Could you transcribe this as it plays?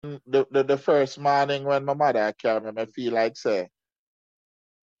the first morning when my mother carried me, I feel like say,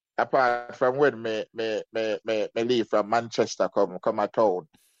 apart from when me leave from Manchester come a town,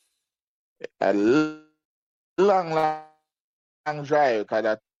 a long drive because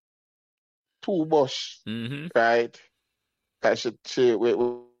that two bus, Mm-hmm. right? Cause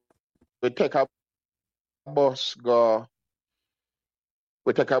we take a bus go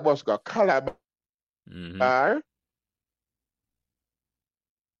we take a bus go Calabar, Mm-hmm.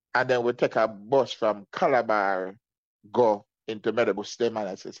 and then we take a bus from Calabar go into Meadowbrook State. And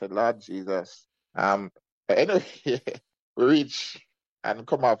I said, Lord Jesus. Um anyway, we reach and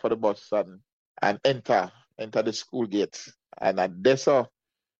come out for the bus and enter the school gate. And that's all.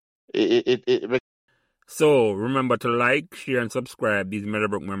 It So remember to like, share, and subscribe these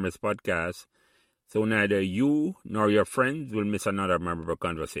Meadowbrook Memories podcasts so neither you nor your friends will miss another memorable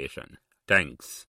conversation. Thanks.